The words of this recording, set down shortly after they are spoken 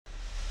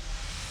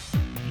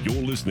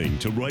You're listening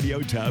to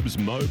Radio Tab's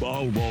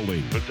Mobile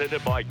Rolling,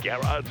 presented by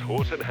Garrard's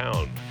Horse and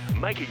Hound,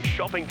 making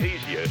shopping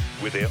easier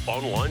with their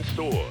online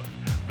store.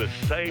 The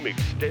same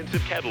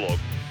extensive catalogue,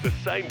 the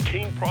same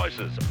keen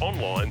prices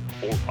online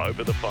or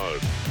over the phone.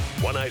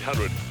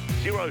 1800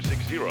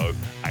 060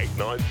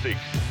 896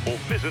 or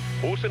visit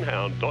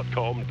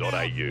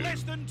horseandhound.com.au.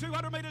 Less than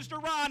 200 metres to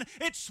run.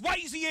 It's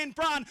Swayze in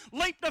front.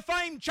 Leap to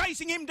Fame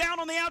chasing him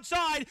down on the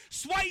outside.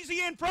 Swayze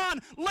in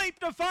front. Leap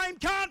to Fame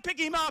can't pick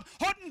him up.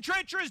 Hot and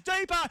Treacherous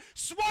deeper.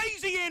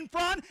 Swayze in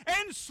front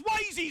and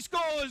Swayze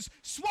scores.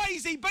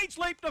 Swayze beats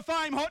Leap to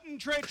Fame. Hot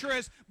and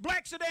Treacherous.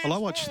 Black Sedan. Well, I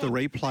watched the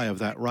replay of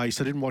that race.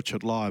 I didn't watch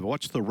it live. I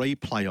watched the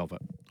replay of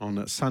it on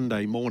a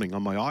Sunday morning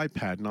on my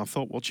iPad, and I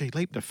thought, well, gee,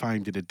 Leap to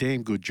Fame did a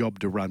damn good job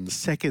to run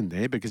second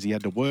there because he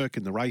had to work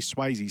in the race.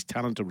 Swayze's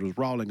talented was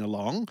rolling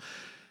along.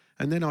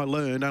 And then I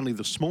learned only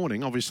this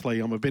morning, obviously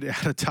I'm a bit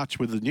out of touch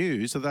with the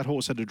news, that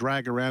horse had to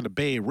drag around a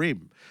bare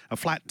rim, a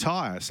flat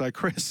tyre. So,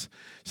 Chris,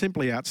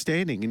 simply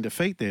outstanding in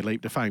defeat there,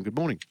 Leap to Fame. Good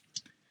morning.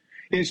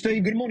 Yeah,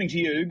 Steve, good morning to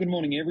you. Good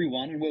morning,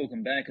 everyone, and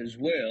welcome back as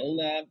well.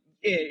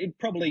 It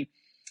probably...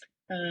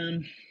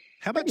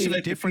 How much of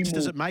a difference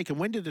does it make, and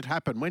when did it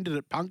happen? When did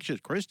it puncture,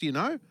 Chris? Do you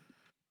know?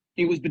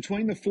 It was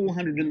between the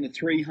 400 and the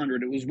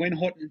 300. It was when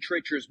Hot and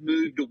Treacherous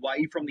moved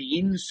away from the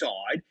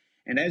inside,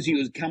 and as he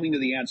was coming to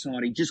the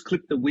outside, he just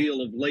clipped the wheel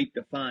of Leap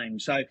to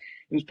Fame. So it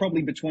was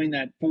probably between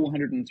that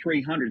 400 and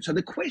 300. So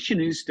the question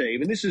is,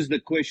 Steve, and this is the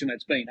question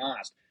that's been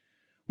asked,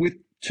 with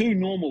two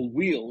normal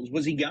wheels,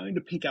 was he going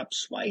to pick up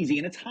Swayze?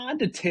 And it's hard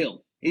to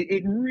tell.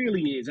 It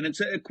really is, and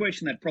it's a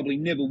question that probably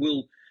never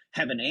will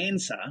have an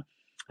answer.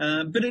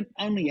 But it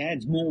only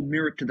adds more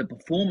merit to the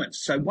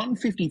performance. So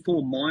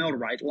 154 mile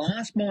rate,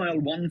 last mile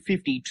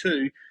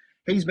 152.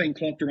 He's been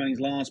clocked around his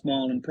last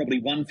mile and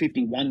probably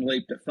 151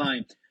 Leap to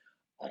Fame.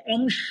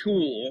 I'm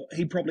sure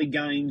he probably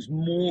gains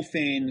more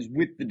fans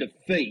with the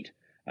defeat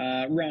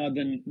rather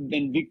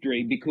than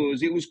victory,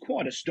 because it was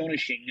quite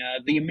astonishing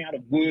the amount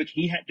of work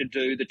he had to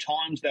do, the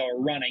times they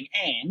were running,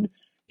 and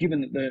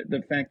given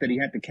the fact that he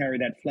had to carry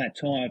that flat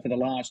tyre for the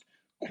last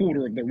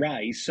quarter of the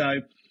race.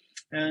 So...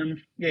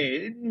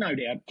 no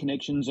doubt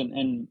connections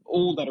and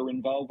all that are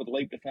involved with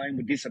Leap to Fame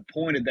were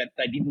disappointed that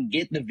they didn't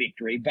get the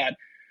victory, but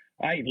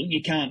hey,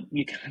 you can't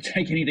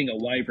take anything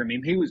away from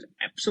him. He was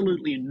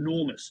absolutely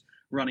enormous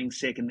running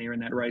second there in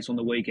that race on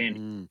the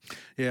weekend.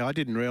 Yeah, I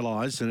didn't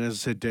realise, and as I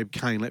said, Deb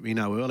Cain let me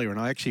know earlier, and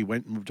I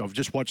actually I've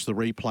just watched the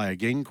replay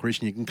again, Chris,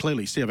 and you can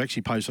clearly see, I've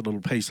actually posted a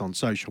little piece on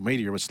social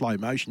media with slow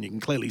motion. You can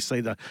clearly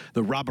see the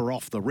rubber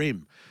off the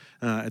rim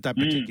at that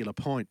particular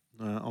point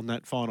on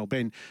that final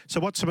bend. So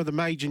what's some of the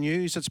major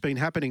news that's been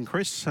happening,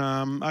 Chris,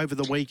 over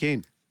the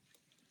weekend?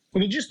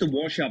 Well, just the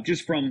wash-up,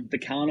 just from the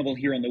carnival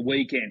here on the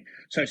weekend.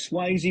 So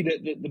Swayze,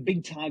 the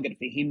big target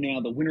for him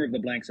now, the winner of the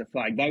Blacks of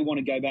Flag, they want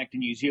to go back to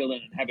New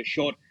Zealand and have a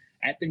shot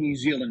at the New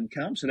Zealand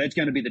Cup. So that's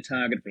going to be the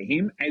target for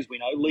him. As we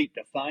know, Leap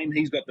to Fame,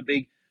 he's got the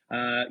big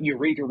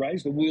Whittaker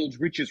race, the world's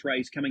richest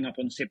race, coming up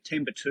on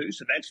September 2.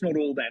 So that's not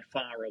all that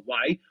far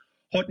away.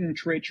 Hot and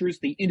Treacherous,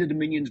 the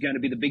Inter-Dominion's going to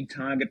be the big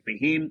target for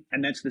him,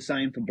 and that's the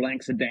same for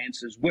Black Sedan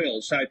as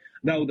well. So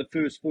they were the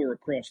first four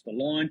across the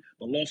line.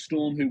 The Lost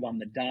Storm, who won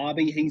the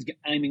Derby, he's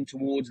aiming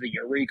towards the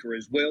Eureka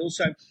as well.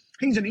 So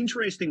he's an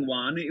interesting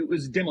one. It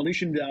was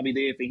Demolition Derby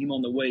there for him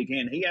on the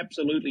weekend. He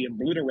absolutely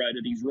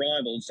obliterated his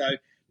rivals. So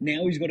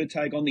now he's got to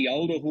take on the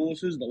older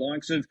horses, the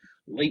likes of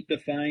Leap to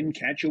Fame,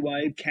 Catch a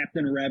Wave,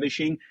 Captain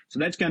Ravishing. So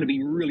that's going to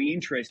be really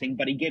interesting,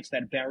 but he gets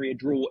that barrier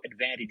draw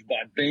advantage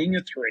by being a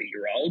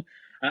 3-year-old.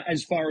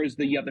 As far as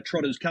the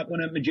Trotters Cup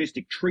winner,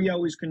 Majestic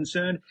Trio, is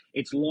concerned,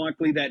 it's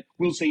likely that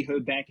we'll see her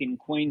back in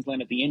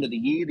Queensland at the end of the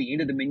year. The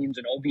Inter-Dominion's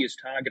an obvious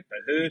target for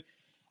her.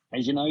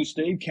 As you know,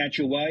 Steve, Catch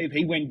a Wave,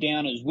 he went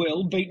down as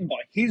well, beaten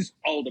by his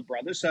older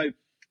brother. So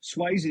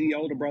Swayze, the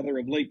older brother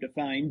of Leap to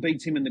Fame,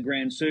 beats him in the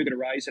Grand Circuit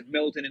race at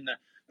Melton in the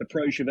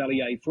Pro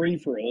Chevalier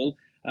Free-for-All.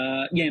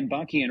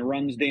 Yambuckian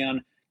runs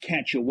down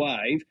Catch a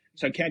Wave.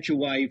 So Catch a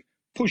Wave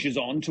pushes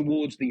on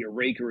towards the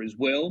Eureka as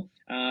well.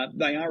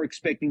 They are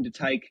expecting to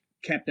take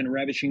Captain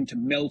Ravishing to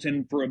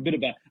Melton for a bit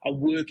of a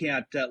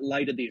workout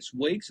later this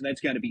week. So that's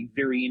going to be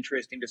very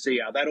interesting to see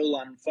how that all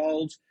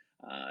unfolds.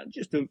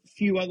 Just a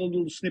few other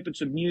little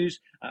snippets of news.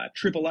 Better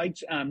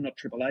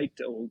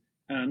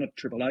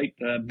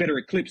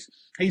Eclipse.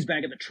 He's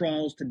back at the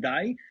trials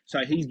today.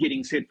 So he's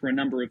getting set for a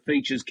number of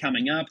features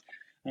coming up.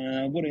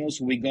 What else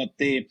have we got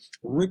there?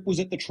 Rip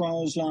was at the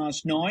trials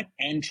last night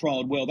and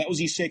trialled well. That was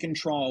his second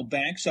trial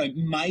back. So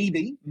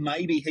maybe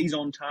he's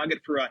on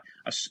target for a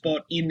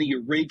spot in the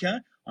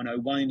Eureka. I know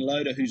Wayne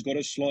Loader, who's got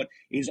a slot,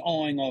 is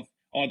eyeing off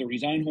either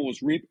his own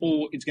horse, Rip,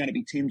 or it's going to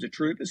be Tim's a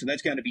Trooper. So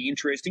that's going to be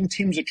interesting.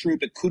 Tim's a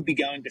Trooper could be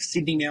going to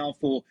Sydney now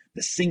for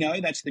the Singo.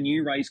 That's the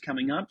new race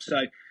coming up.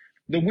 So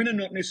the winner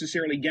not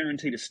necessarily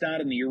guaranteed to start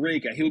in the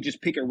Eureka. He'll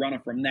just pick a runner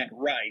from that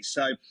race.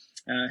 So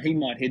he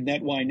might head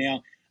that way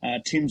now.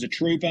 Tim's a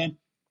Trooper.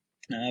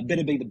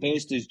 Better Be the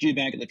Best is due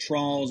back at the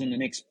trials in the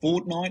next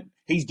fortnight.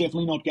 He's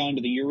definitely not going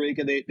to the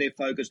Eureka. They're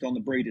focused on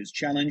the Breeders'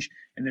 Challenge,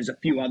 and there's a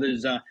few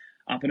others up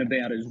and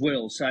about as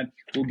well. So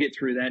we'll get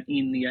through that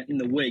in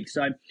the week.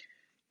 So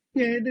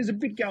Yeah, there's a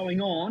bit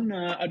going on.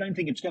 I don't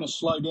think it's going to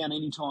slow down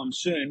anytime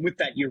soon. With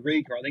that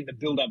Eureka, I think the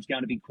build-up's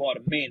going to be quite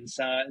immense.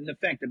 And the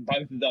fact that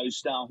both of those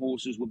star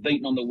horses were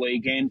beaten on the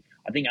weekend,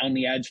 I think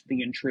only adds to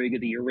the intrigue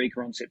of the Eureka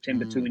on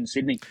September 2 in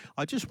Sydney.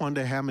 I just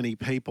wonder how many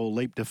people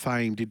Leap to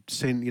Fame did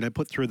send,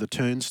 put through the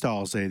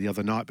turnstiles there the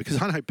other night, because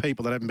I know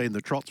people that haven't been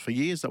the trots for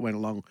years that went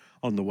along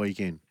on the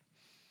weekend.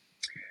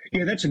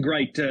 Yeah, that's a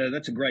great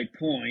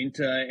point.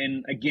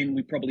 And again,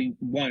 we probably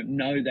won't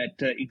know that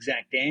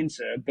exact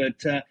answer,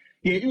 but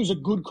yeah, it was a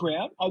good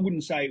crowd. I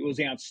wouldn't say it was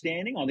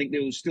outstanding. I think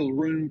there was still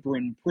room for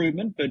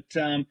improvement, but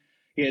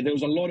yeah, there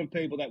was a lot of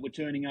people that were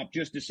turning up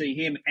just to see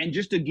him. And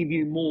just to give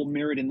you more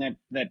merit in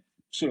that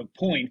sort of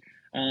point,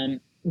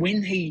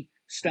 when he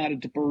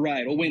started to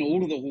parade, or when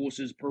all of the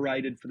horses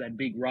paraded for that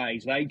big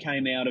race, they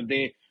came out of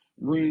their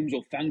rooms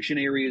or function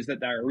areas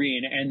that they were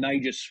in, and they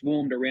just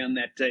swarmed around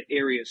that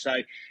area. So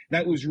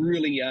that was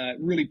really,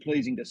 really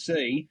pleasing to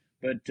see.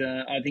 But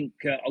I think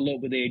a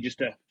lot were there just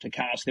to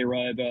cast their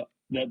eye over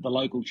the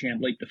local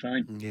champ, Leap to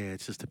Fame. Yeah,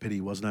 it's just a pity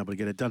he wasn't able to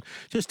get it done.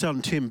 Just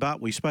on Tim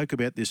Butt, we spoke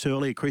about this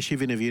earlier. Chris,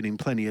 you've interviewed him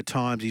plenty of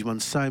times. He's won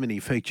so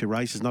many feature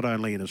races, not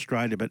only in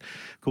Australia, but,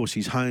 of course,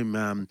 his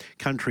home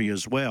country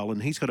as well.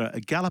 And he's got a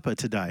galloper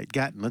today at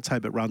Gatton. Let's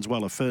hope it runs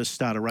well. A first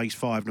starter, race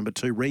 5, number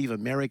 2, Reeve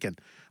American,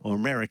 or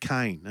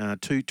Americain.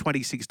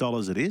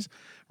 $26 it is.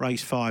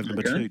 Race 5,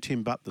 number 2,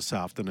 Tim Butt this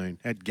afternoon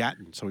at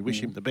Gatton. So we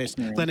wish him the best.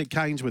 Yeah. Leonard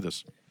Cain's with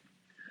us.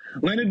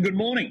 Leonard, good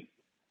morning.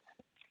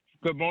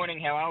 Good morning.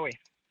 How are we?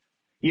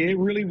 Yeah,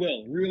 really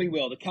well, really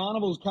well. The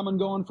carnival's come and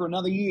gone for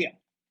another year.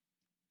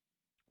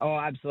 Oh,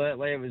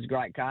 absolutely. It was a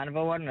great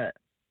carnival, wasn't it?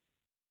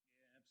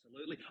 Yeah,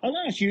 absolutely.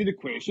 I'll ask you the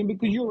question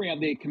because you're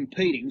out there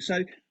competing. So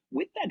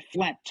with that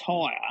flat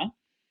tyre,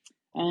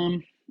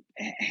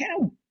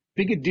 how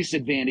big a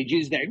disadvantage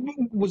is that?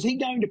 Was he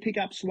going to pick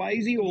up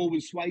Swayze, or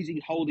was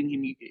Swayze holding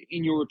him,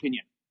 in your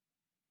opinion?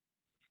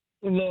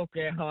 Look,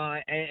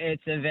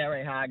 it's a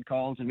very hard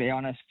call, to be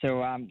honest,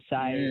 to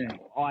say. Yeah.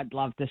 I'd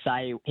love to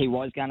say he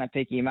was going to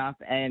pick him up,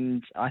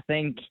 and I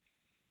think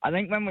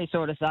when we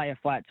sort of say a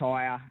flat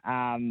tyre,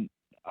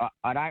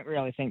 I don't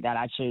really think that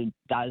actually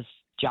does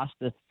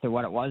justice to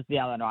what it was the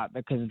other night,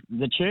 because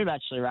the tube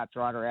actually wrapped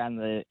right around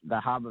the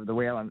hub of the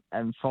wheel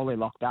and fully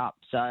locked up.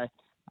 So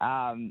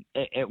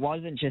it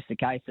wasn't just a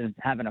case of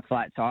having a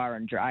flat tyre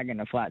and dragging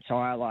a flat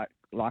tyre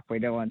like we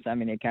do on so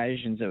many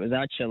occasions. It was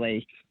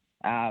actually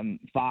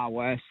far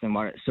worse than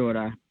what it's sort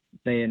of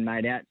being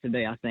made out to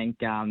be. I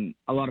think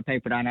a lot of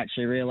people don't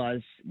actually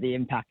realise the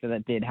impact that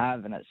it did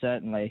have, and it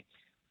certainly,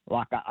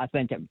 I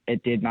think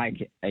it did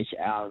make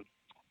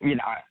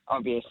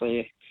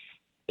obviously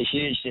a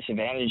huge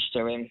disadvantage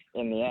to him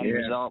in the end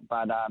result,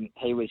 but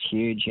he was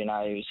huge, he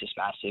was just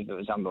massive. It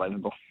was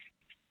unbelievable.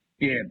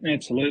 Yeah,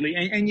 absolutely.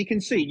 And you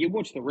can see, you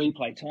watch the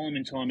replay time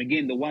and time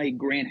again, the way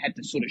Grant had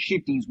to sort of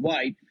shift his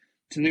weight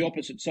to the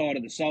opposite side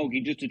of the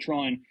sulky just to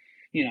try and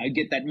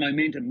get that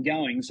momentum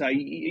going. So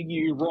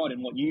you're right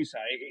in what you say.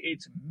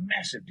 It's a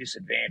massive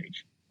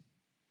disadvantage.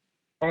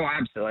 Oh,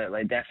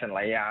 absolutely,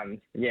 definitely.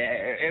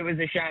 It was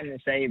a shame to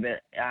see,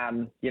 but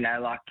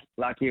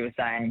like you were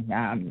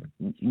saying,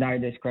 no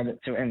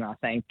discredit to him. I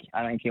think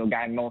he'll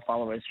gain more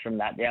followers from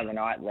that the other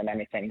night than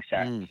anything.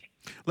 So,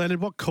 Leonard,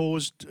 what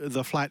caused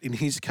the flat in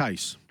his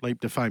case?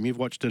 Leap to Fame. You've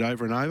watched it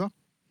over and over.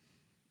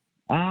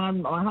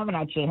 I haven't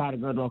actually had a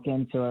good look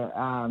into it.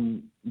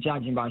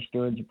 Judging by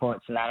stewards'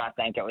 reports and that, I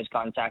think it was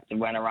contacted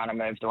when a runner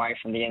moved away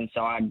from the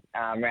inside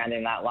round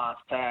in that last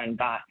turn.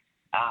 But,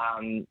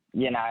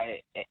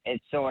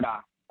 it's sort of,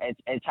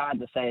 it's hard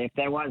to see. If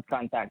there was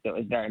contact, it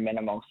was very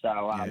minimal.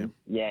 So,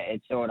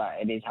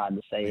 it is hard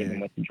to see even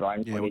with the drone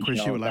footage. Yeah, well,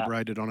 Chris, you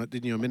elaborated on it,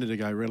 didn't you, a minute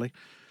ago, really?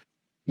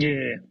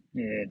 Yeah.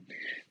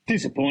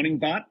 Disappointing,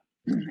 but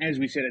as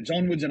we said, it's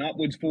onwards and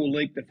upwards for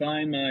Leap to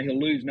Fame. He'll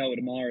lose no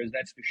admirers,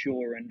 that's for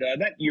sure. And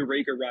that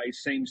Eureka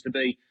race seems to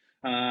be,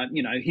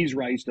 his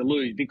race to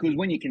lose, because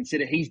when you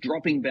consider he's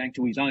dropping back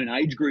to his own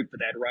age group for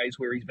that race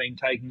where he's been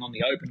taking on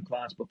the open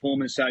class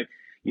performers. So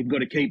you've got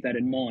to keep that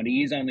in mind.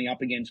 He is only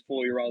up against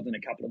 4-year-olds and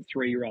a couple of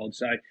 3-year-olds.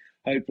 So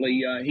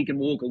hopefully he can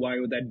walk away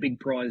with that big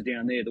prize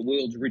down there, the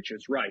world's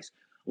richest race.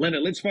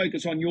 Leonard, let's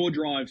focus on your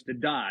drives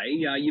today.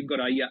 You've got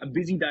a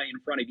busy day in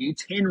front of you,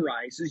 10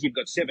 races. You've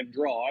got 7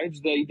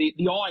 drives. The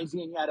eyes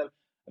in had a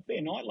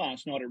fair night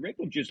last night at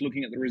Record, just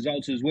looking at the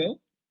results as well.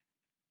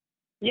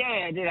 Yeah,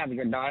 I did have a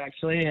good night,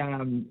 actually.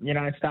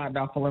 Started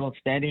off a little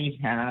steady.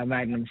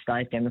 Made a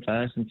mistake in the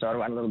first and sort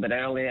of went a little bit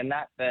early in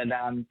that, but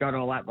got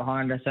all that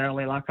behind us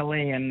early,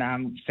 luckily, and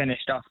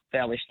finished off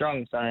fairly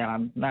strong. So,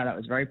 that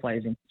was very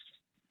pleasing.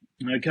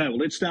 Okay, well,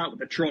 let's start with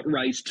the trot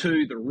race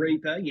 2, the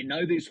Reaper. You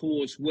know this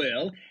horse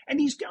well, and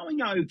he's going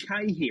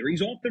okay here.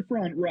 He's off the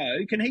front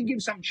row. Can he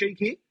give some cheek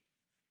here?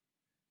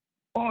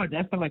 Oh,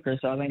 definitely, Chris.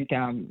 I think,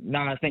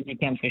 I think he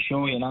can for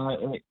sure.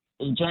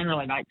 He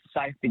generally makes a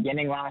safe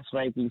beginning. Last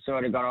week, he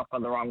sort of got off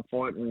on the wrong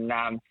foot and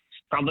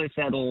probably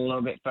settled a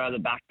little bit further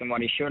back than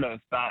what he should have.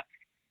 But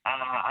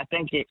I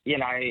think,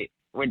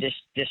 we just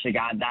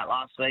disregard that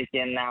last week.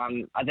 And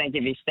I think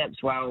if he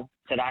steps well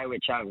today,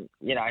 which,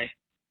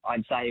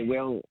 I'd say he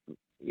will,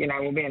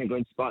 we'll be in a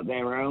good spot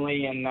there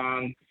early.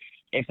 And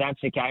if that's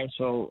the case,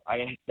 well,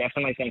 I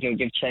definitely think he'll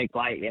give cheek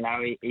late.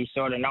 He's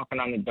sort of knocking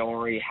on the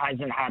door. He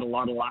hasn't had a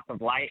lot of luck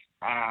of late.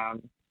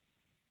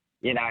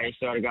 He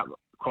sort of got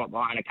caught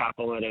behind a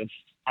couple that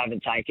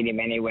haven't taken him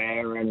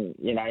anywhere, and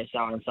so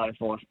on and so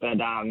forth.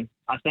 But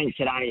I think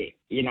today,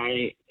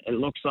 it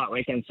looks like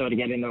we can sort of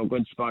get into a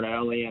good spot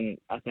early, and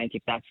I think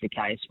if that's the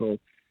case, we're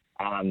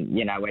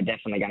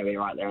definitely going to be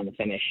right there in the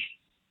finish.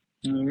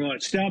 All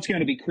right, start's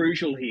going to be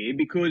crucial here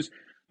because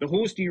the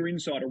horse to your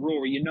inside,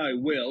 Aurora,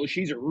 well,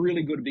 she's a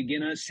really good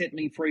beginner. Set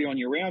Me Free on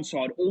your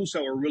outside,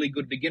 also a really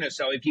good beginner.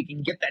 So if you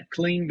can get that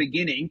clean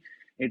beginning,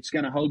 it's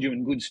going to hold you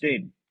in good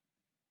stead.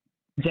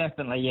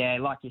 Definitely, yeah.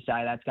 Like you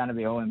say, that's going to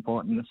be all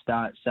important to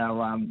start. So,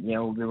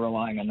 we'll be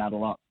relying on that a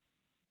lot.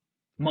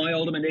 My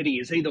Alderman Eddie,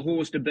 is he the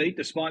horse to beat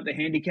despite the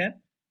handicap?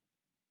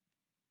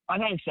 I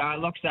think so. It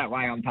looks that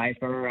way on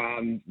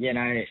paper.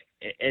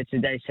 It's a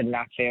decent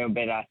enough field,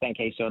 but I think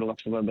he sort of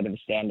looks a little bit of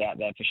a standout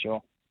there for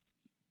sure.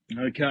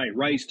 Okay,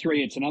 race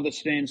 3. It's another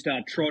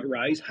stand-start trot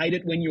race. Hate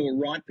It When You're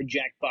Right for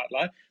Jack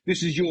Butler.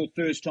 This is your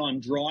first time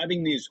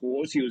driving this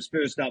horse. He was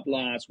first up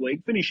last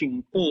week,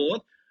 finishing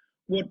 4th.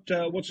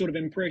 What sort of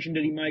impression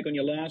did he make on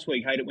you last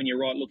week? Hate It When You're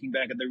Right, looking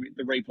back at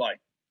the replay.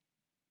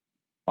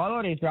 I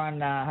thought his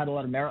run had a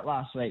lot of merit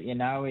last week.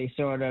 He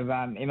sort of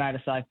he made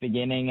a safe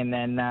beginning and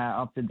then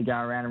opted to go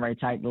around and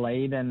retake the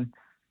lead. And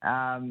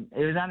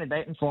he was only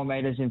beaten 4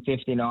 metres in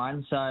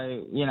 59.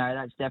 So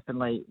that's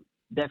definitely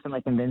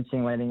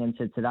convincing leading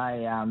into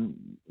today.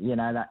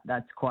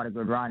 That's quite a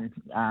good run.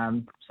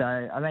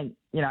 So I think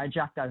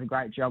Jack does a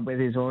great job with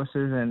his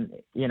horses, and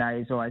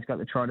he's always got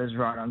the trotters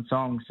right on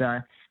song. So.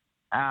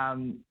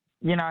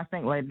 I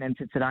think leading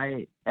into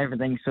today,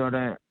 everything sort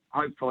of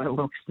hopefully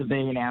looks to be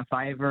in our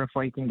favour if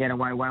we can get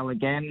away well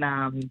again.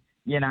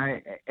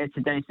 It's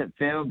a decent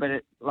field,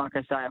 but like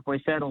I say, if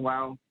we settle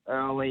well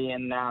early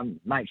and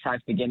make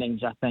safe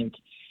beginnings, I think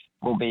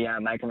we'll be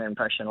making an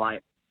impression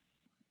late.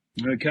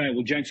 Okay,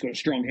 well, Jack's got a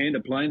strong hand to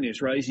play in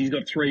this race. He's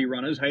got 3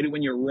 runners, Hate It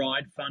When You're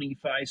Right, Funny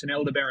Face, and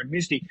Aldebaran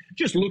Misty.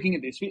 Just looking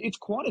at this, it's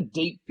quite a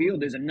deep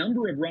field. There's a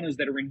number of runners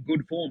that are in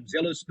good form.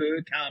 Zealous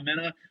Spur,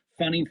 Carmena,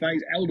 Funny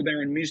Face,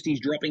 Aldebaran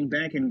Misty's dropping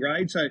back in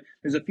grade. So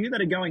there's a few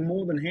that are going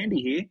more than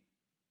handy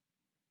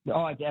here.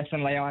 Oh,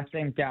 definitely. I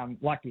think,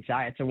 like you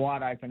say, it's a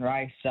wide open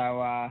race. So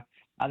I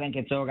think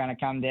it's all going to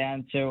come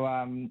down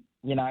to,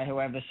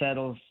 whoever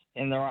settles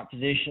in the right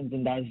positions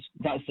and does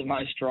the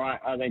most right.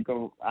 I think,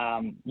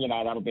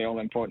 that'll be all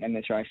important in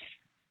this race.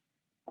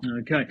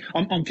 Okay.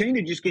 I'm keen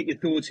to just get your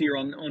thoughts here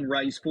on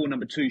race 4,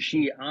 number 2,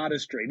 Sheer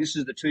Artistry. This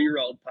is the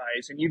 2-year-old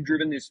pace, and you've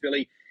driven this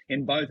filly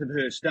in both of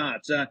her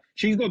starts.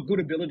 She's got good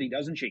ability,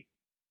 doesn't she?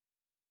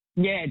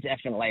 Yeah,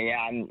 definitely.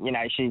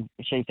 She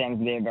seems to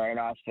be a very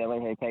nice filly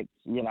who keeps,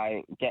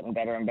 getting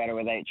better and better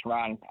with each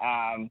run.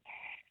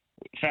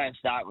 First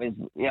start was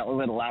a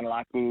little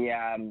unlucky.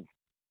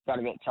 Got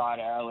a bit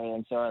tired early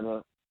and sort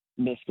of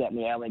missed getting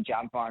the early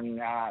jump on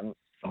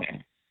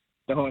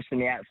the horse from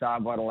the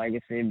outside, What a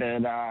Legacy.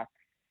 But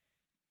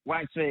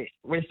once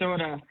we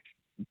sort of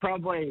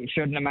probably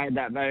shouldn't have made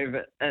that move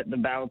at the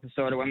bell to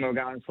sort of when we were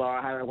going slow.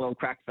 I had a little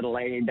crack for the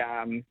lead.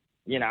 I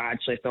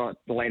actually thought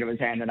the leader was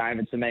handing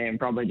over to me and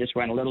probably just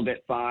went a little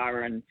bit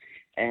far. And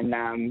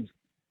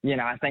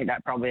I think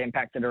that probably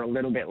impacted her a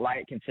little bit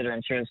late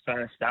considering she was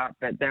first up.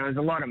 But there was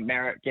a lot of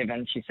merit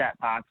given. She sat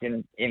parked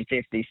in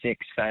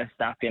 56 first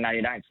up. You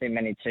don't see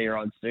many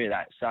 2-year-olds do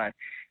that. So,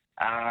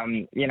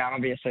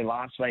 obviously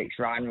last week's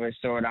run was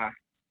sort of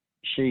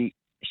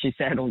she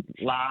settled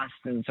last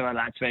and sort of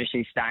that's where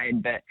she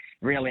stayed, but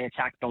really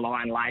attacked the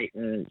line late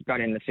and got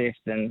in the 5th.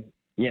 And,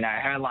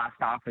 her last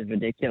half was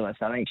ridiculous.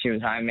 I think she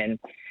was home in,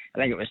 I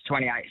think it was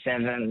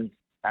 28-7,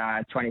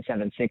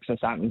 27-6 or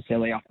something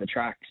silly off the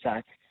track.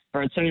 So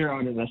for a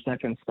 2-year-old as a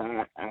second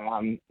start,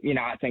 I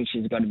think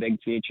she's got a big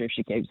future if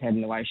she keeps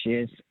heading the way she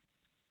is.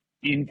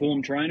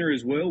 In-form trainer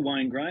as well,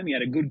 Wayne Graham. He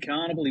had a good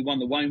carnival. He won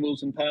the Wayne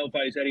Wilson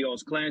Paleface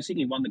Adios Classic.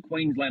 He won the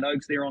Queensland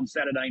Oaks there on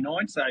Saturday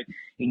night. So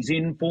he's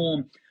in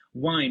form,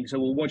 Wayne. So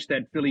we'll watch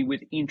that filly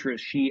with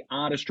interest, Sheer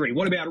Artistry.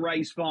 What about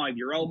race 5?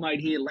 Your old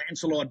mate here,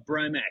 Lancelot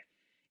Bromack.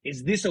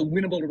 Is this a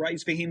winnable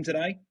race for him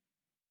today?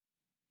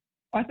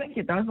 I think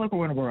it does look a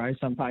winnable race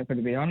on paper,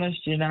 to be honest.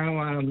 He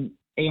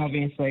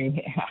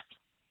obviously,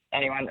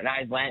 anyone that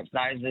knows Lance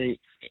knows that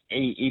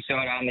he sort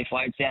of only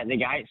floats out the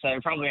gate, so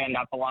he'll probably end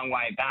up a long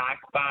way back.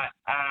 But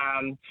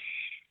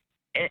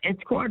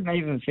it's quite an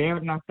even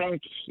field, and I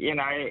think,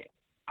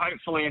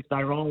 hopefully if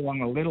they roll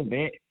along a little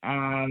bit,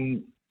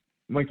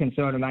 we can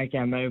sort of make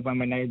our move when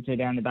we need to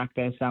down the back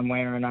there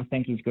somewhere, and I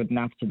think he's good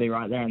enough to be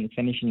right there in the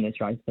finish in this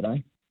race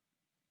today.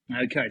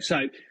 Okay,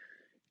 so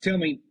tell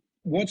me,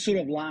 what sort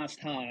of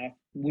last half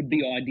would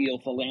be ideal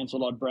for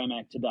Lancelot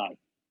Bromack today?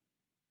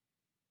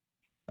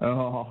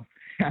 Oh.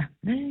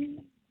 Do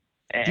you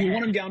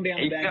want him going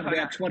down the back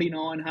about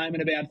 29, home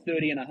at about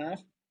 30 and a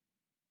half?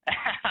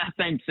 I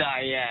think so,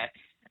 yeah.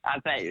 I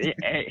think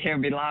he'll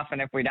be laughing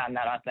if we done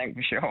that, I think,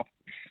 for sure.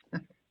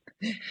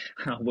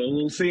 Well,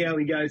 we'll see how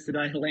he goes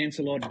today,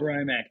 Lancelot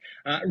Bromack.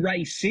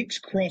 Race 6,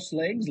 cross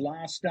legs,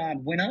 last start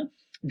winner.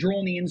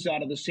 drawn the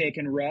inside of the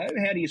second row.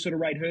 How do you sort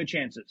of rate her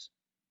chances?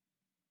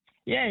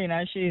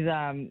 Yeah, she's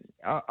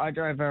I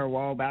drove her a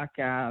while back,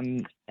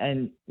 and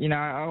I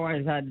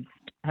always had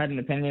an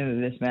opinion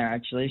of this mare.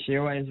 Actually, she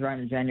always ran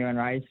a genuine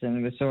race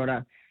and was sort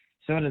of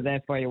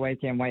there for you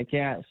week in, week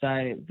out.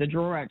 So the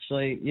draw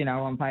actually,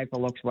 on paper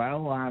looks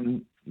well.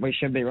 We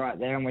should be right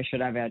there and we should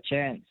have our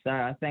chance. So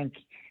I think,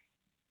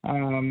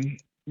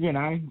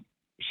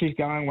 she's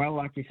going well.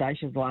 Like you say,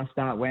 she's the last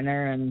start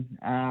winner, and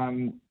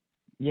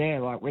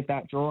with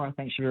that draw, I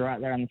think she'll be right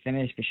there on the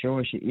finish for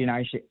sure.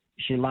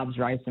 She loves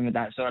racing with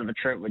that sort of a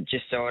trip, with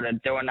just sort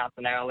of doing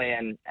nothing early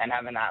and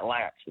having that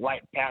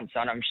late pounce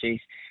on them. She's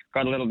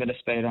got a little bit of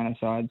speed on her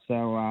side,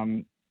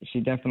 so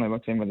she definitely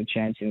looks in with a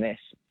chance in this.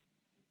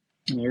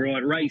 All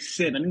right, race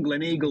 7,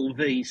 Gleneagle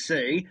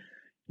VC.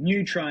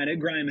 New trainer,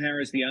 Graham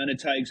Harris, the owner,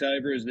 takes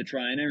over as the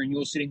trainer, and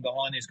you're sitting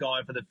behind this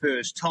guy for the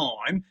first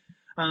time.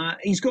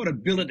 He's got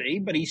ability,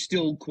 but he's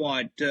still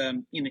quite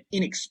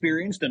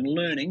inexperienced and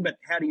learning. But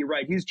how do you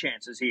rate his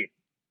chances here?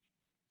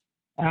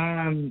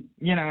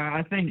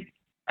 I think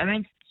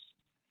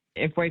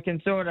if we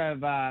can sort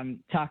of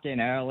tuck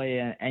in early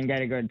and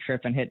get a good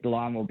trip and hit the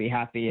line, we'll be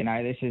happy.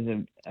 This is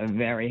a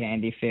very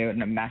handy field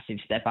and a massive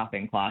step up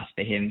in class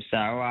for him. So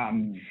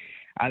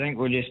I think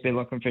we'll just be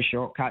looking for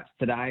shortcuts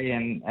today,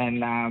 and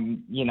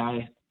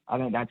I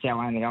think that's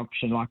our only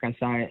option. Like I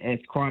say,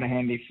 it's quite a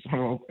handy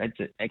field. It's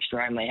an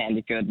extremely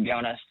handy field, to be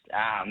honest.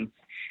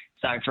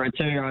 So for a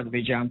 2-year-old to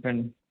be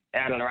jumping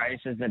out of the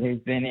races that he's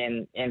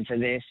been into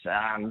this,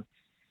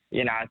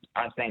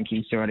 I think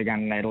he's sort of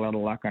going to need a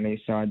little luck on his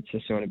side to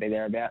sort of be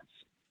thereabouts.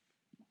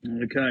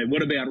 Okay,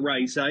 what about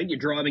race 8? You're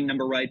driving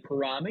number 8,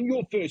 Parama.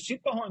 Your first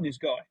sit behind this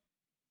guy.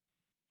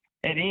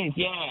 It is,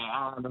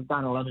 yeah. I've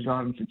done a lot of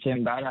driving for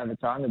Tim Bate over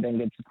time. They've been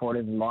good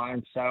supporters of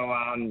mine. So,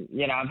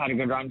 I've had a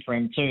good run for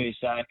him too.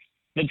 So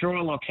the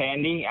draw looks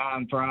handy.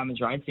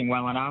 Parama's racing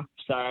well enough.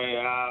 So,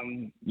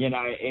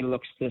 it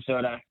looks to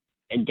sort of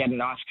get a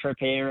nice trip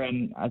here.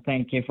 And I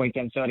think if we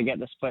can sort of get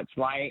the splits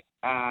late,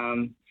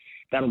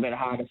 that'll be the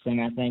hardest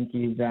thing. I think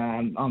is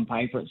on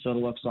paper it sort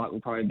of looks like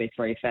we'll probably be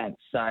 3 fence.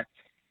 So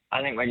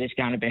I think we're just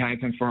going to be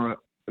hoping for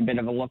a bit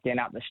of a look in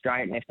up the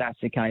straight. And if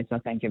that's the case, I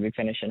think he'll be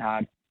finishing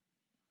hard.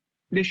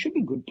 There should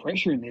be good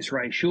pressure in this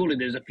race, surely.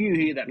 There's a few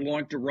here that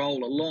like to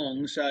roll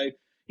along, so,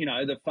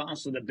 the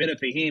faster the better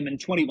for him, and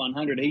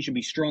 2100, he should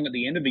be strong at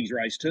the end of his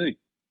race too.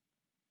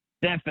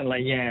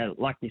 Definitely, yeah.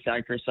 Like you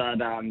say, Chris,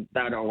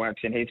 that all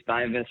works in his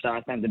favour, so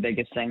I think the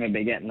biggest thing would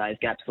be getting those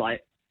gaps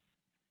late.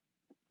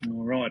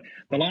 All right.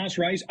 The last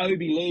race,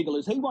 Obi Legal.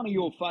 Is he one of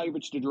your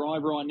favourites to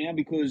drive right now?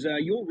 Because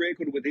your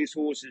record with this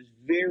horse is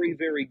very,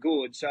 very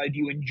good. So do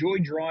you enjoy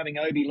driving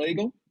Obi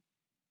Legal?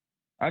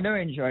 I do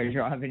enjoy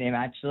driving him,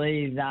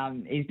 actually.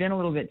 He's been a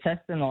little bit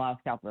tested in the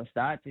last couple of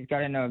starts. He's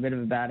got into a bit of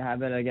a bad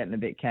habit of getting a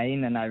bit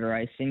keen and over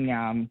racing.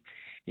 I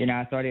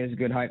thought he was a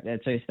good hope there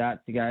 2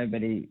 starts to go,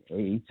 but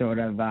he sort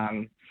of,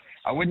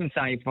 I wouldn't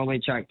say he fully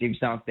choked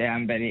himself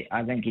down, but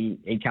I think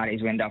he cut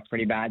his wind off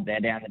pretty bad there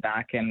down the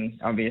back, and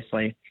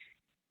obviously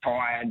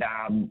tired,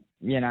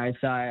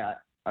 so I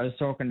was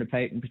talking to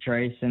Pete and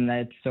Patrice, and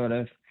they'd sort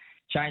of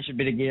changed a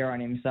bit of gear on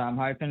him. So I'm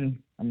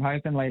hoping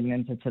leading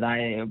into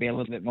today it'll be a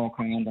little bit more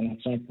command than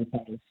it's just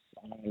because he's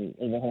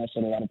a horse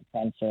with a lot of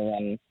potential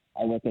and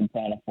a wicked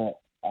turn of foot,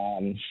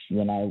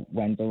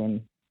 when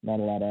doing not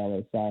a lot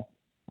early. So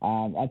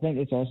I think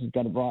this horse has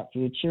got a bright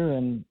future,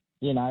 and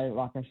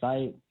like I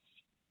say,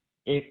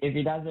 if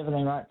he does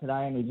everything right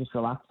today and he just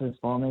relaxes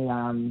for me,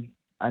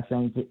 I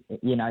think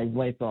he's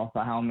lethal off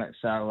the helmet,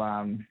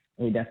 so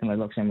he definitely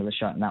looks in with a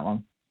shot in that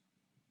one.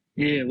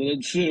 Yeah, well,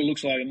 it sort of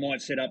looks like it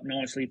might set up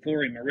nicely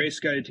for him.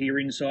 Moresco to your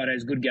inside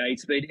has good gate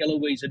speed.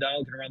 Eloise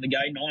Adele can run the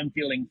gate, and I'm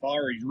feeling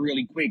fire. He's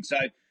really quick, so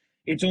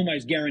it's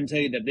almost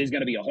guaranteed that there's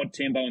going to be a hot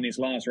tempo in this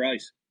last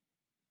race.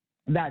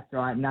 That's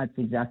right, and that's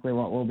exactly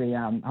what we'll be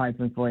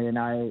hoping for.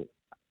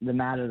 The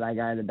madder they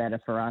go, the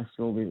better for us.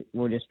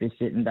 We'll just be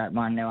sitting back,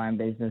 minding our own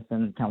business,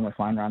 and come with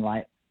one run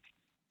late.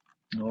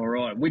 All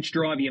right, which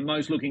drive are you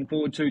most looking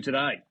forward to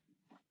today?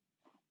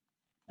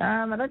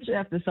 I'd actually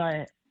have to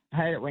say,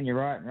 hate it when you're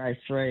right in race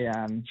 3.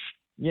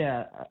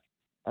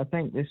 I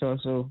think this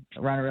horse will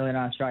run a really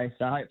nice race.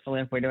 So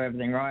hopefully, if we do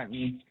everything right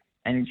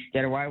and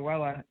get away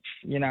well, I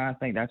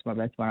think that's my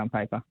best one on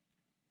paper.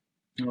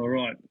 All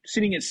right,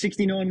 sitting at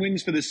 69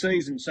 wins for the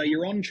season, so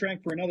you're on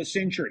track for another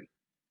century.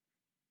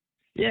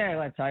 Yeah,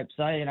 let's hope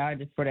so.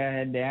 Just put our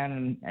head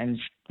down and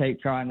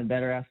keep trying to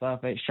better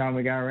ourselves each time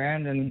we go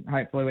around, and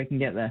hopefully we can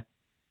get there.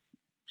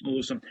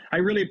 Awesome. I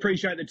really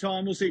appreciate the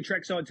time. We'll see you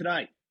trackside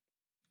today.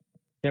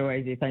 Too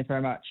easy. Thanks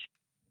very much.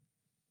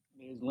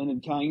 There's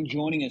Leonard Cain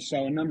joining us.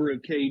 So a number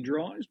of key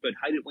drives, but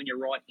hate it when you're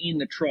right in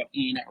the trot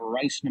in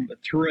race number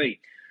 3.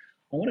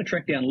 I want to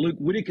track down Luke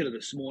Whittaker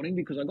this morning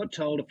because I got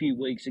told a few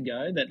weeks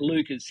ago that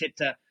Luke is set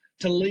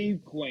to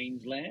leave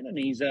Queensland, and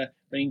he's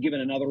been given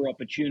another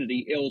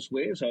opportunity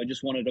elsewhere. So I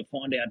just wanted to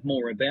find out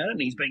more about it,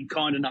 and he's been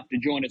kind enough to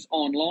join us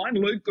online.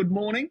 Luke, good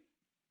morning.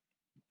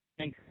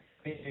 Thanks.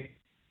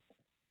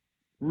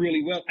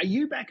 Really well. Are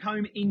you back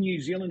home in New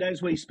Zealand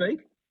as we speak?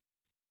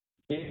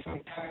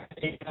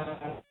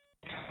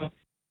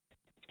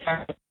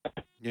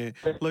 Yeah.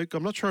 Luke,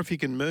 I'm not sure if you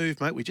can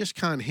move, mate. We just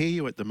can't hear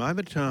you at the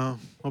moment.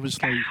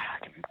 Obviously,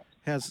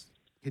 can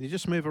you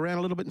just move around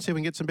a little bit and see if we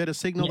can get some better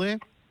signal there?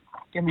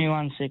 Give me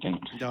 1 second.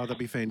 No, that'd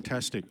be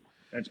fantastic.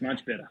 That's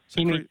much better.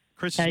 So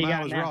Chris's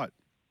mail is right.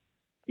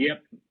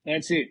 Yep,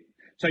 that's it.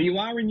 So you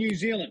are in New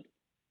Zealand?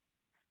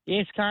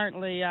 Yes,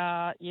 currently,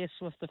 yes,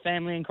 with the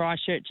family in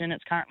Christchurch, and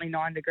it's currently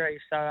 9 degrees,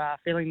 so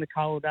feeling the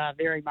cold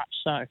very much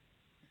so.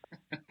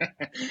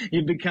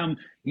 You've become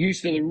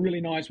used to the really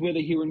nice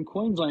weather here in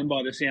Queensland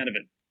by the sound of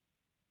it.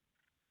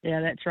 Yeah,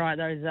 that's right.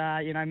 Those,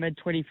 mid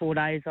 24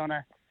 days on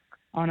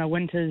a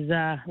winter's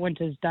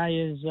day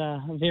is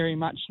very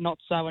much not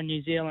so in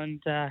New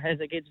Zealand, as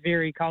it gets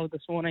very cold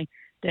this morning.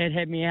 Dad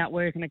had me out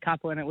working a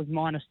couple, and it was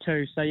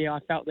 -2. So yeah, I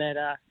felt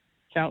that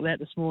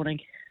this morning.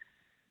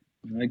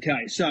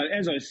 Okay, so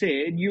as I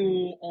said,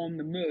 you're on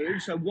the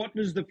move. So what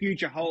does the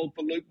future hold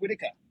for Luke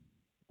Whittaker?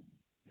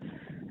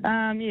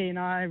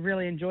 I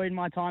really enjoyed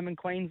my time in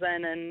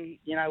Queensland, and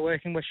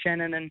working with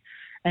Shannon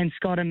and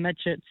Scott and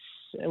Mitch. It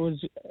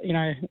was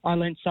I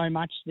learnt so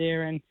much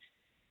there, and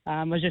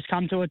it's just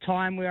come to a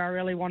time where I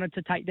really wanted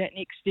to take that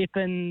next step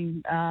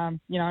in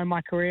in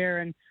my career.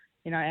 And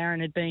Aaron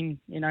had been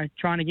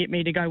trying to get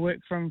me to go work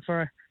for him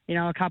for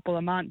a couple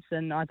of months,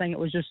 and I think it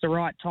was just the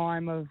right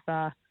time of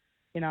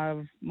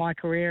of my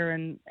career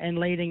and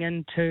leading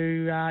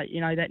into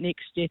that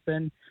next step,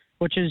 and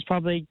which is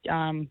probably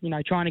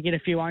trying to get a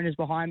few owners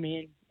behind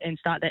me and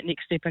start that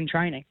next step in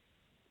training.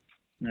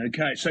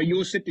 Okay, so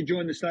you're set to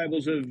join the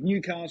stables of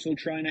Newcastle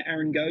trainer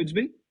Aaron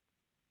Goadsby?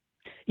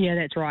 Yeah,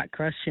 that's right,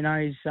 Chris. He's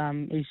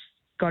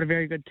got a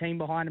very good team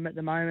behind him at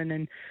the moment,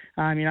 and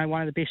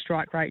one of the best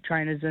strike rate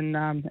trainers in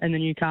the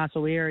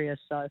Newcastle area.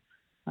 So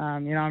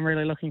I'm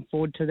really looking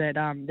forward to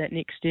that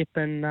next step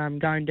and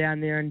going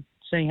down there and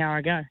seeing how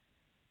I go.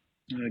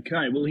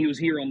 Okay, well, he was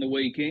here on the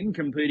weekend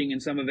competing in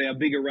some of our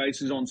bigger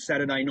races on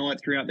Saturday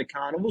night throughout the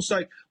carnival.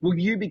 So will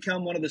you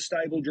become one of the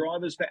stable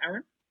drivers for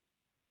Aaron?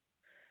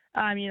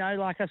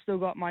 I've still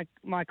got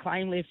my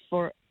claim left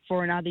for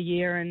another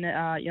year,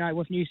 and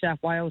with New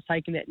South Wales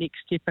taking that next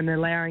step and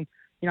allowing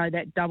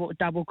that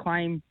double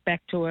claim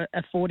back to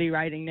a 40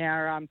 rating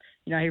now.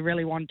 He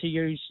really wanted to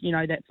use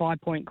that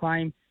 5-point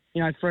claim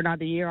for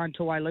another year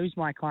until I lose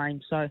my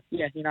claim. So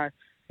yeah,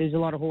 there's a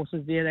lot of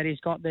horses there that he's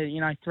got,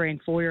 the 3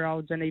 and 4 year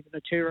olds and even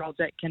the 2-year-olds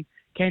that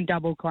can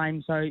double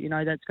claim. So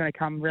that's going to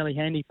come really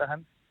handy for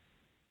him.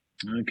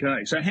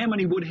 Okay, so how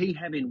many would he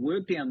have in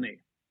work down there?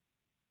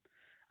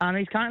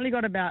 He's currently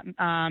got about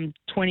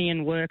 20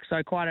 in work,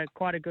 so quite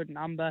a good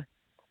number.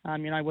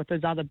 With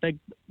his other big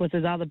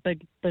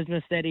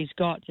business that he's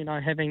got,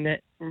 having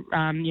that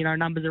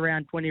numbers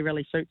around 20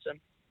 really suits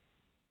him.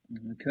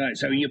 Okay,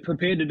 so you're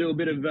prepared to do a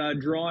bit of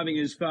driving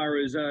as far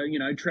as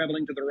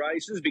travelling to the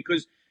races,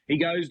 because he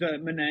goes to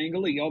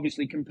Menangle. He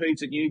obviously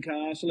competes at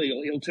Newcastle.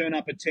 He'll turn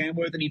up at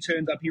Tamworth, and he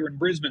turns up here in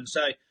Brisbane.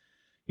 So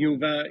you've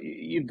got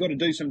to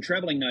do some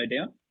travelling, no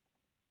doubt.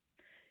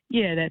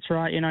 Yeah, that's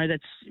right.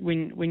 That's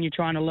when you're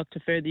trying to look to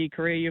further your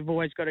career, you've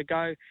always got to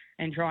go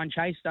and try and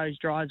chase those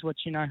drives, which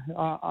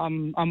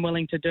I'm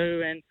willing to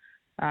do. And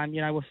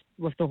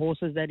with the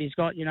horses that he's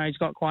got, he's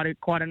got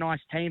quite a nice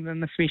team,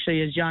 and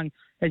especially his young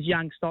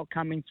stock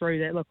coming through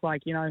that look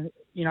like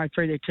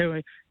through their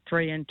 2,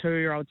 3 and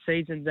 2-year-old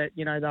seasons that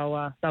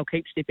they'll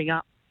keep stepping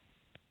up.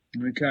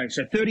 Okay,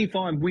 so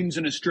 35 wins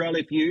in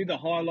Australia for you. The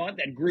highlight,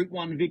 that Group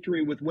 1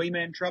 victory with Wee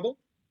Man Trouble.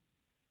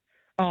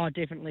 Oh,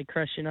 definitely,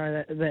 Chris.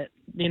 That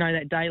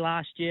day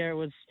last year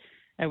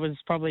it was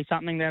probably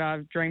something that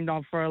I've dreamed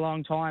of for a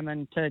long time,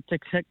 and to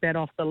tick that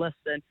off the list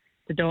and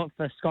to do it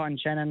for Scott and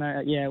Shannon,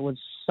 it was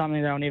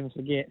something that I'll never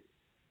forget.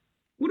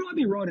 Would I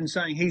be right in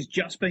saying he's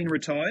just been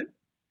retired?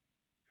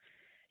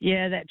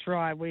 Yeah, that's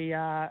right. We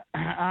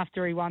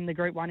after he won the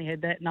Group 1, he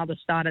had that another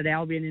start at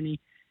Albion, and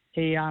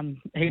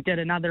he did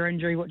another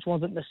injury which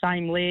wasn't the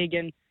same leg,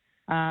 and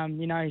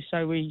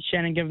so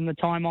Shannon gave him the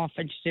time off,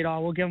 and she said,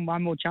 we'll give him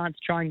one more chance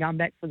to try and come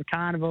back for the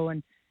carnival.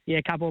 And yeah,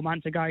 a couple of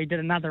months ago, he did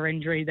another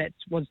injury that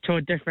was to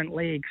a different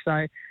leg.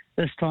 So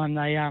this time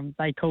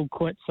they called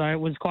quits. So it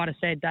was quite a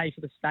sad day for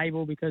the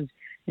stable, because,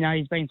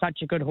 he's been such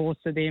a good horse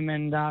to them,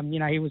 and,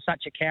 he was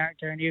such a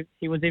character, and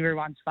he was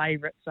everyone's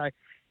favourite. So,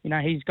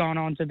 he's gone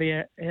on to be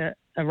a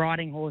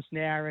riding horse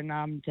now,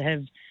 and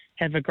to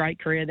have a great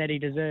career that he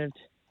deserved.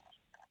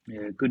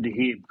 Yeah, good to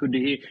hear. Good to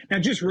hear. Now,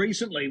 just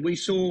recently, we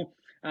saw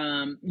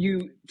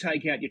you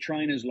take out your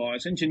trainer's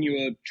licence, and you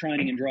were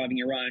training and driving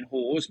your own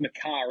horse,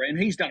 Makara, and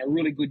he's done a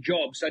really good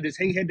job. So does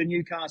he head to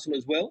Newcastle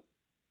as well?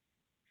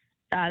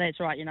 That's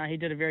right. He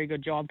did a very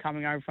good job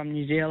coming over from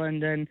New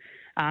Zealand, and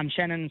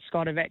Shannon and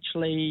Scott have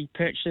actually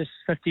purchased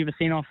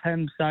 50% off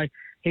him. So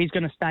he's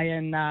going to stay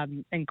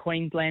in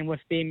Queensland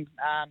with them.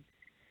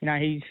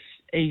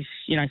 He's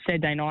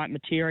Saturday night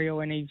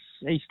material, and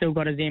he's still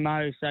got his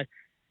MO. So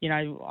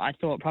I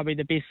thought probably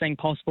the best thing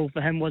possible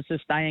for him was to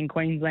stay in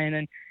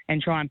Queensland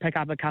and try and pick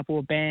up a couple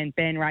of band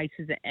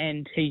races.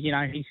 And he's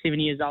 7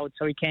 years old,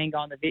 so he can go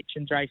on the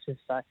veterans races.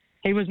 So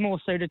he was more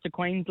suited to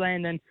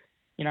Queensland, and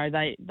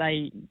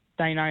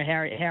they know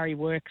how he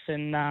works,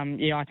 and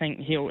I think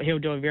he'll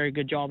do a very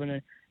good job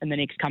in the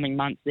next coming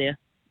months there.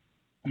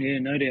 Yeah,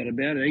 no doubt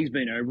about it. He's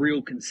been a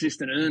real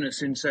consistent earner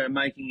since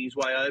making his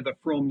way over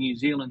from New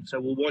Zealand. So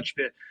we'll watch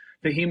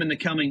for him in the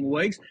coming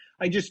weeks.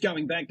 Hey, just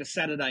going back to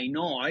Saturday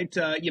night,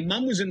 your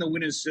mum was in the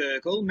winner's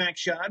circle,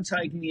 Max Shard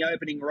taking the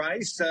opening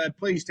race.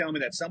 Please tell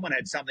me that someone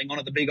had something on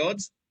at the big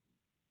odds.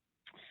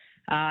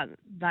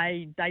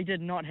 They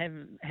did not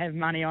have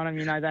money on him.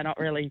 They're not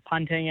really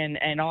punting,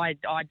 and I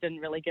didn't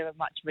really give him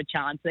much of a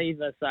chance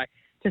either. So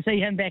to see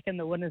him back in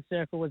the winner's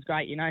circle was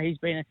great. He's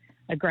been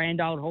a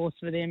grand old horse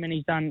for them, and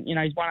he's done,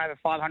 he's won over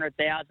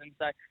 500,000.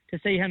 So to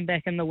see him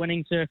back in the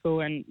winning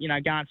circle and,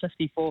 going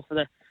 54 for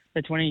the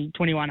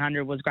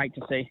 2100 was great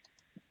to see.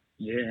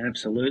 Yeah,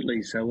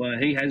 absolutely. So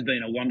he has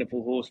been a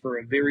wonderful horse for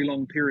a very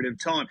long period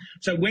of time.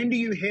 So when do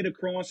you head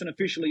across and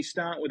officially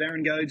start with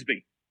Aaron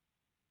Goadsby?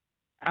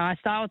 I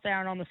start with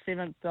Aaron on the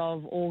 7th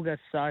of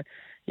August. So,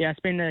 yeah,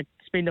 spend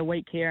a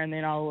week here, and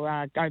then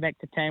I'll go back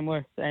to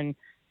Tamworth and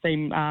see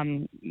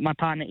my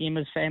partner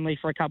Emma's family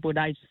for a couple of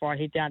days before I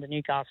head down to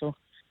Newcastle.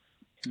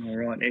 All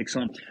right,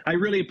 excellent. I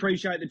really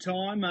appreciate the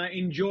time.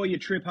 Enjoy your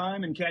trip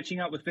home and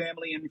catching up with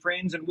family and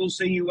friends, and we'll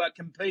see you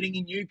competing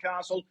in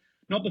Newcastle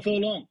not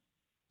before long.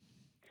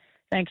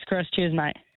 Thanks, Chris. Cheers, mate.